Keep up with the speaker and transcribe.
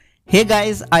Hey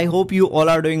guys, I hope you all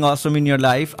are doing awesome in your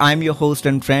life. I'm your host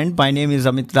and friend. My name is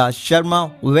Amit Raj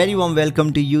Sharma. Very warm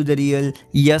welcome to you, the real.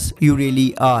 Yes, you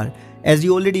really are. As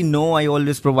you already know, I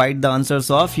always provide the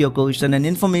answers of your question and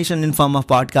information in form of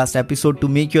podcast episode to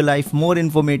make your life more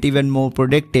informative and more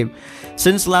productive.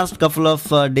 Since last couple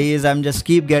of days, I'm just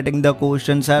keep getting the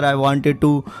question, sir. I wanted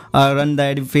to run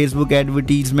the Facebook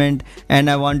advertisement and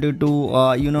I wanted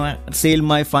to, sell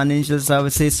my financial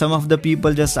services. Some of the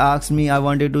people just asked me, I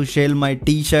wanted to sell my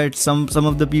t-shirts. Some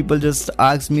of the people just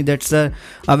asked me that, sir,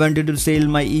 I wanted to sell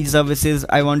my e-services.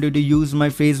 I wanted to use my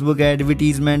Facebook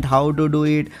advertisement. How to do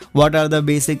it? What are the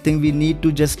basic things we need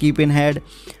to just keep in head?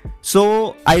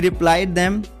 So I replied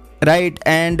them, right?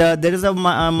 And there is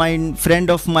my friend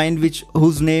of mine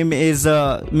whose name is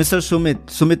Mr.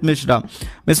 Sumit Mishra.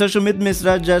 Mr. Sumit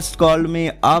Mishra just called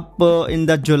me up in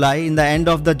the end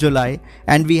of the July,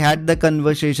 and we had the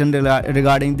conversation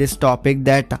regarding this topic,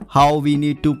 that how we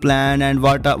need to plan and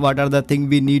what are the things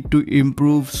we need to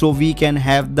improve so we can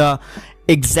have the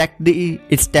exactly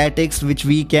statics which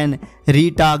we can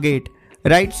retarget.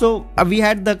 Right, so we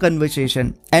had the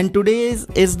conversation, and today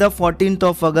is the 14th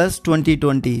of August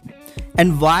 2020.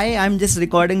 And why I'm just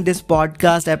recording this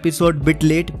podcast episode bit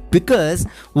late? Because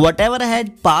whatever I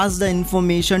had passed the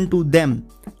information to them,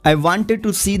 I wanted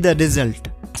to see the result.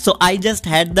 So I just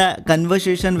had the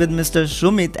conversation with Mr.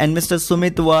 Sumit, and Mr.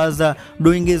 Sumit was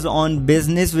doing his own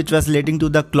business which was relating to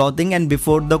the clothing, and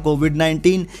before the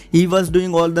COVID-19 he was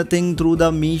doing all the thing through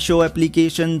the Meesho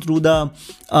application, through the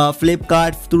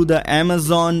Flipkart, through the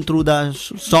Amazon, through the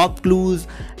Shop Clues,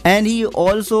 and he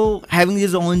also having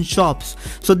his own shops.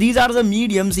 So these are the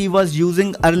mediums he was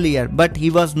using earlier, but he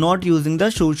was not using the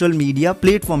social media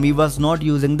platform. He was not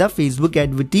using the Facebook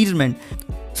advertisement.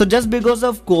 So just because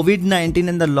of COVID-19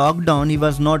 and the lockdown, he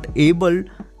was not able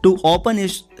to open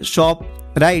his shop,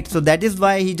 right? So that is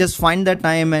why he just find the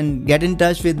time and get in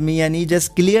touch with me, and he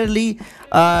just clearly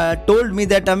told me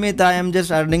that, Amit, I am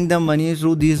just earning the money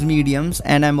through these mediums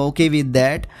and I'm okay with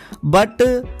that. But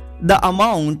the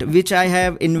amount which I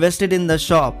have invested in the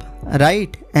shop,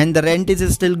 right, and the rent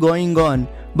is still going on,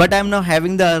 but I'm now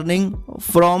having the earning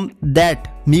from that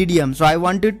medium. So I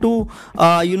wanted to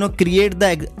create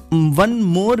the one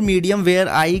more medium where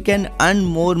I can earn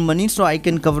more money so I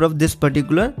can cover up this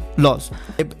particular loss.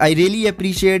 I really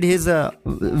appreciate his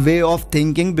way of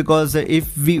thinking, because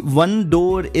if one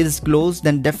door is closed,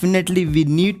 then definitely we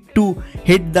need to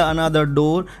hit the another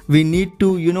door. We need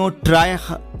to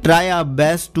try our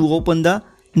best to open the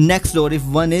next door if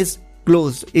one is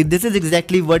closed. This is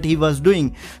exactly what he was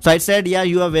doing. So I said, yeah,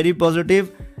 you are very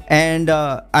positive, and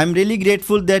I'm really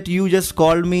grateful that you just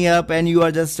called me up and you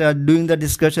are just doing the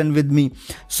discussion with me.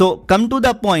 So come to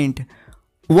the point.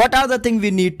 What are the things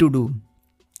we need to do?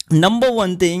 Number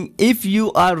one thing, if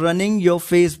you are running your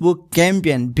Facebook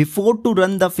campaign, before to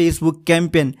run the Facebook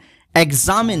campaign,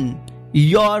 examine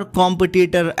your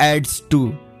competitor ads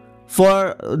too.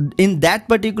 For in that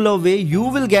particular way, you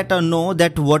will get to know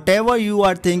that whatever you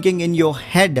are thinking in your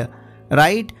head,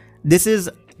 right, this is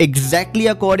exactly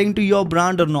according to your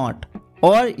brand or not,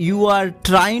 or you are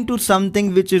trying to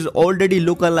something which is already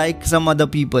look alike some other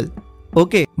people.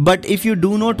 Okay, but if you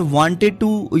do not want it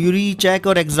to recheck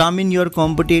or examine your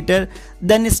competitor,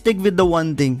 then stick with the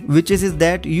one thing, which is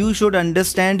that you should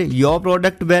understand your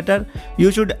product better, you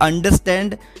should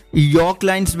understand your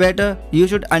clients better, you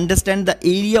should understand the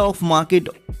area of market,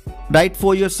 right,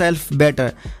 for yourself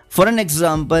better. For an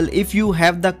example, if you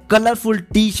have the colorful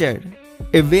t-shirt,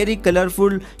 a very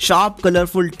colorful, sharp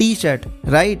colorful t-shirt,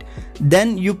 right,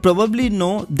 then you probably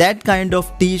know that kind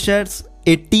of t-shirts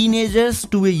a teenagers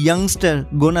to a youngster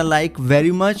gonna like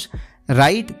very much,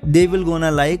 right? They will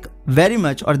gonna like very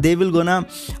much, or they will gonna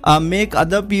make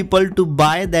other people to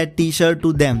buy that t-shirt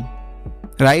to them,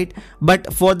 right?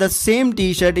 But for the same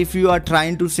t-shirt, if you are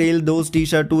trying to sell those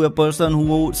t-shirt to a person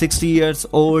who 60 years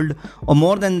old or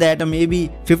more than that, or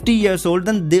maybe 50 years old,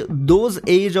 then those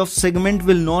age of segment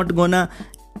will not gonna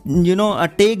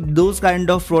take those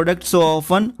kind of products so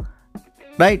often,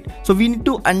 right? So we need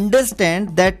to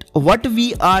understand that what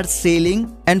we are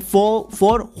selling and for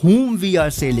whom we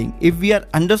are selling. If we are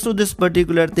understood this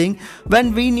particular thing,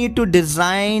 when we need to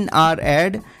design our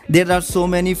ad, there are so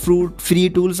many free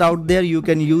tools out there. You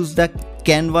can use the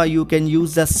Canva, you can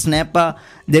use the Snappa.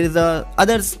 There is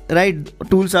others, right,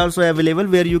 tools also available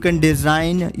where you can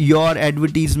design your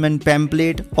advertisement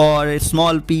pamphlet or a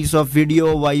small piece of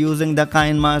video by using the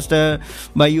KineMaster,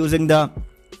 by using the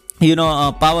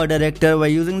Power Director, by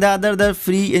using the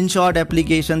free InShot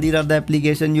application. These are the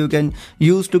application you can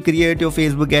use to create your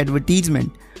Facebook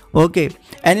advertisement. Okay,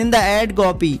 and in the ad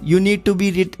copy you need to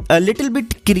be a little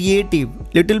bit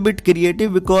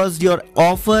creative, because your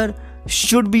offer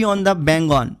should be on the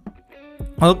bang on.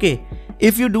 Okay,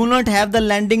 if you do not have the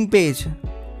landing page,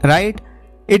 right,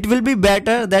 it will be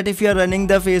better that if you are running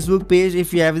the Facebook page,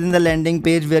 if you have in the landing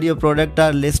page where your product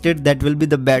are listed, that will be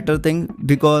the better thing,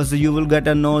 because you will get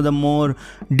to know the more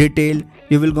detail.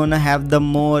 You will gonna have the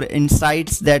more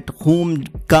insights that whom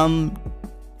come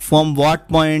from what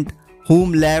point,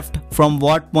 whom left from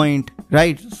what point,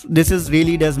 right? This is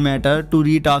really does matter to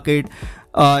retarget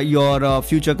your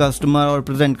future customer or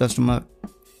present customer.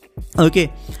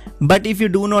 Okay, but if you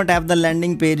do not have the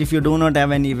landing page, if you do not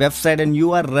have any website, and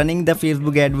you are running the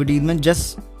Facebook advertisement,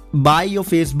 just buy your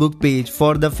Facebook page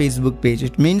for the Facebook page.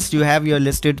 It means you have your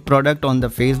listed product on the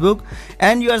Facebook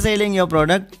and you are selling your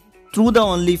product through the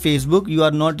only Facebook. You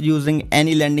are not using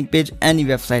any landing page, any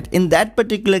website. In that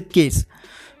particular case,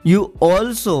 you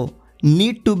also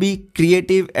need to be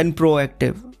creative and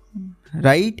proactive,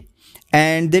 right?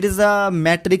 And there is a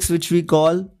matrix which we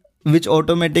call, which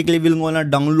automatically will gonna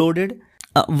download it.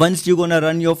 Once you gonna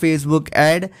run your Facebook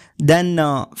ad, then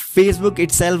Facebook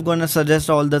itself gonna suggest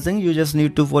all the things. You just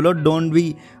need to follow. Don't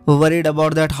be worried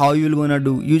about that how you're gonna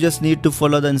do. You just need to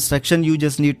follow the instruction. You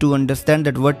just need to understand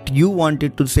that what you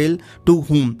wanted to sell to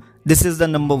whom. This is the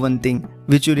number one thing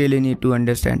which you really need to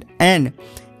understand. And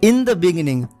in the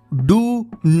beginning, do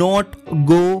not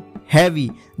go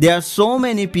heavy. There are so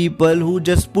many people who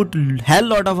just put hell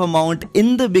lot of amount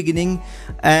in the beginning,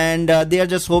 and they are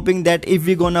just hoping that if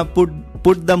we gonna put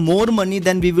the more money,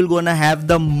 then we will gonna have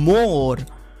the more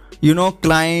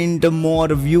client, more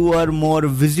viewer, more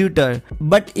visitor.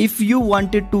 But if you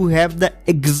wanted to have the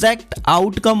exact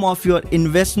outcome of your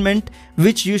investment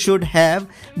which you should have,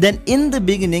 then in the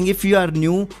beginning, if you are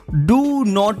new, do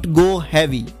not go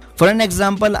heavy. For an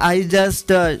example, I just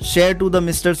share to the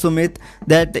Mr. Sumit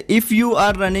that if you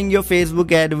are running your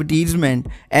Facebook advertisement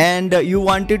and you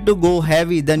wanted to go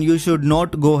heavy, then you should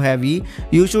not go heavy.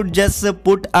 You should just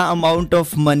put an amount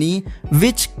of money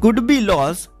which could be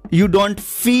lost. You don't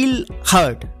feel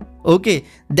hurt. Okay,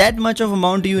 that much of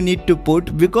amount you need to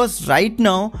put, because right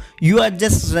now you are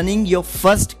just running your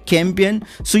first campaign.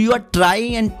 So you are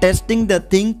trying and testing the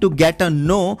thing to get a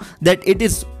know that it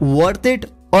is worth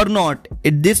it or not.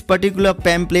 If this particular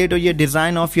pamphlet or your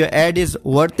design of your ad is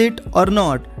worth it or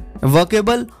not,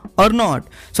 workable or not.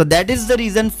 So that is the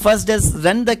reason first just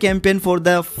run the campaign for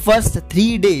the first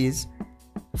 3 days,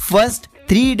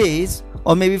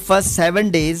 or maybe first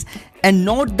 7 days, and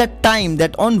note the time,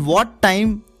 that on what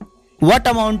time, what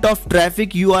amount of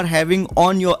traffic you are having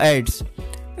on your ads,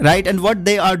 right? And what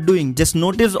they are doing. Just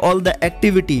notice all the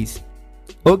activities.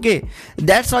 Okay,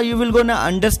 that's how you will gonna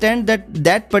understand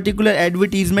that particular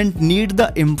advertisement need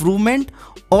the improvement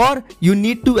or you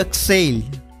need to excel.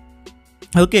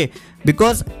 Okay,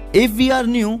 because if we are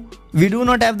new, we do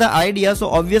not have the idea, so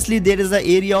obviously there is an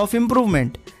area of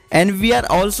improvement, and we are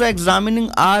also examining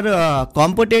our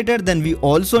competitor, then we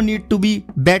also need to be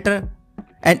better.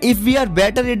 And if we are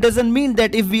better, it doesn't mean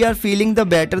that if we are feeling the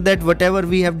better, that whatever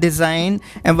we have designed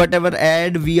and whatever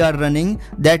ad we are running,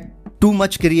 that too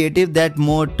much creative, that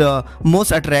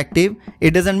most attractive,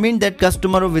 it doesn't mean that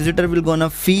customer or visitor will gonna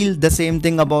feel the same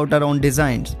thing about our own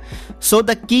designs. So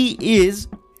the key is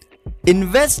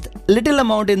invest little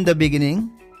amount in the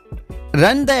beginning,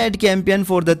 run the ad campaign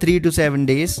for the 3 to 7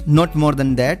 days, not more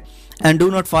than that, and do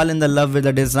not fall in the love with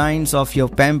the designs of your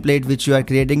pamphlet which you are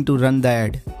creating to run the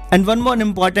ad. And one more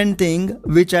important thing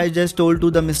which I just told to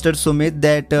the Mr. Sumit,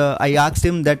 that I asked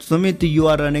him that, Sumit, you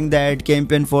are running the ad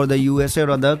campaign for the USA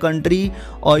or other country,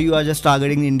 or you are just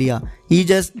targeting India? He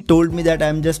just told me that I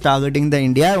am just targeting the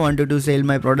India. I wanted to sell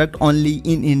my product only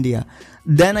in India.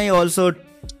 Then I also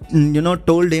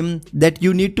told him that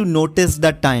you need to notice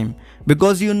the time,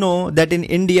 because you know that in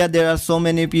India there are so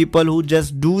many people who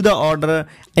just do the order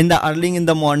in the early in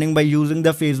the morning by using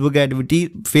the Facebook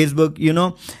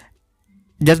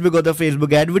just because the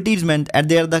Facebook advertisement, and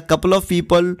there are the couple of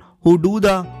people who do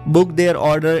the book their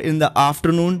order in the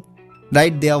afternoon,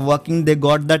 right? They are working, they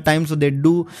got the time, so they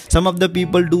do. Some of the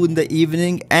people do in the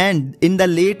evening, and in the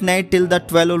late night till the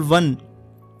 12 or 1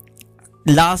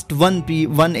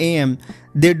 a.m.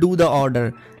 they do the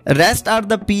order. Rest are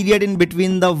the period in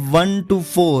between the 1 to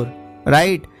 4,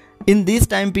 right? In this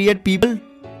time period, people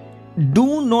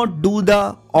do not do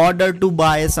the order to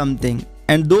buy something,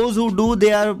 and those who do,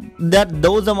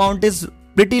 those amount is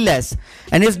pretty less,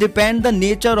 and it's depend the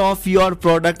nature of your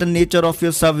product and nature of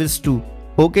your service too.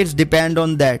 Okay, it's depend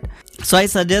on that. So I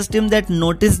suggest him that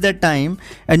notice the time,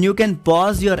 and you can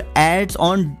pause your ads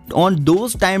on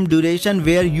those time duration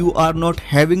where you are not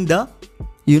having the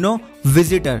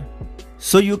visitor,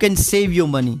 so you can save your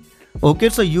money. Okay,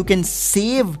 so you can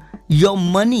save your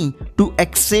money to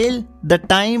excel the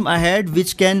time ahead,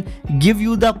 which can give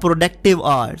you the productive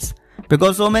hours.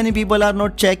 Because so many people are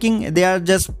not checking, they are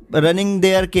just running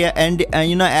their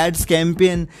ads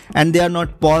campaign, and they are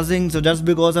not pausing. So just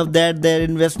because of that, their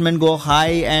investment go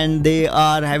high and they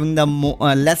are having the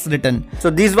less return. So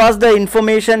this was the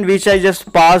information which I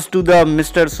just passed to the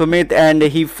Mr. Sumit, and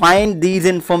he find these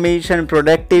information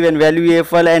productive and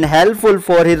valuable and helpful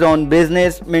for his own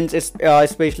business, means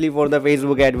especially for the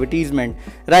Facebook advertisement,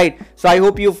 right? So I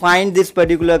hope you find this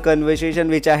particular conversation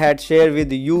which I had shared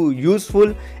with you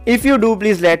useful. If you do,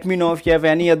 please let me know. If you have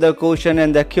any other question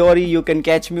and the query, you can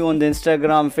catch me on the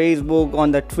Instagram, Facebook,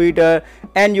 on the Twitter,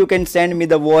 and you can send me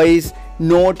the voice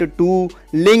note to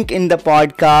link in the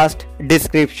podcast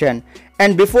description.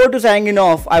 And before to signing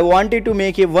off, I wanted to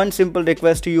make one simple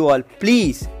request to you all.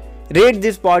 Please rate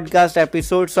this podcast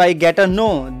episode so I get to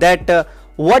know that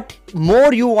what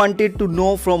more you wanted to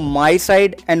know from my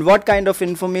side, and what kind of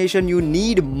information you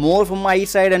need more from my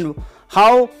side, and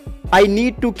how I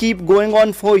need to keep going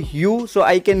on for you, so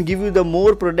I can give you the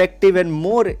more productive and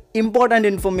more important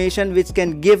information which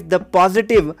can give the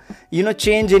positive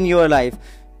change in your life,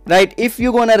 right? If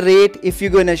you're gonna rate, if you're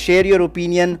gonna share your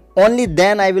opinion, only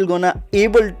then I will gonna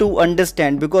able to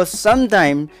understand, because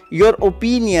sometimes your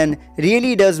opinion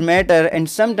really does matter, and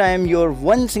sometimes your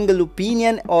one single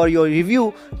opinion or your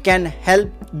review can help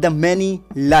the many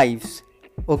lives.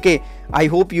 Okay, I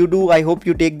hope you do. I hope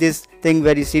you take this thing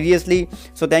very seriously.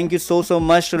 So thank you so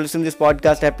much to listen to this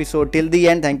podcast episode till the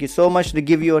end. Thank you so much to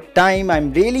give your time.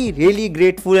 I'm really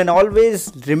grateful, and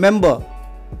always remember,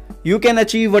 you can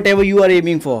achieve whatever you are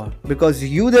aiming for, because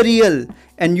you the real,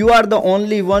 and you are the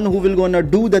only one who will gonna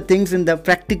do the things in the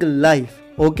practical life.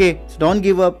 Okay, so don't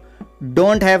give up,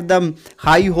 don't have the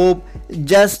high hope,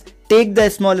 just take the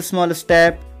small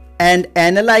step and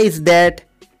analyze that,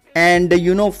 and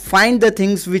find the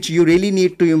things which you really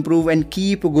need to improve and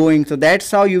keep going. So that's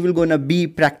how you will gonna be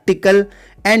practical,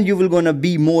 and you will gonna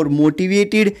be more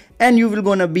motivated, and you will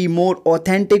gonna be more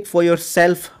authentic for your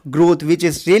self growth, which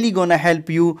is really gonna help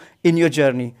you in your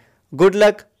journey. Good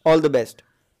luck, all the best.